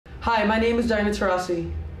Hi, my name is Diana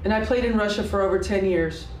Taurasi, and I played in Russia for over 10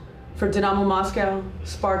 years, for Dynamo Moscow,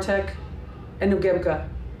 Spartak, and Nugemka.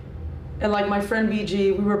 And like my friend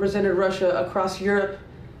BG, we represented Russia across Europe,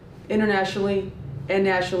 internationally and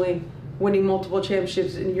nationally, winning multiple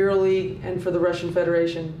championships in EuroLeague and for the Russian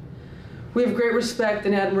Federation. We have great respect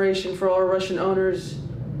and admiration for all our Russian owners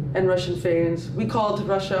and Russian fans. We called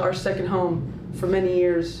Russia our second home for many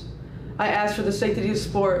years. I ask for the sanctity of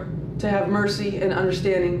sport to have mercy and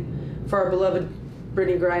understanding for our beloved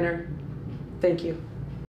Brittney Griner. Thank you.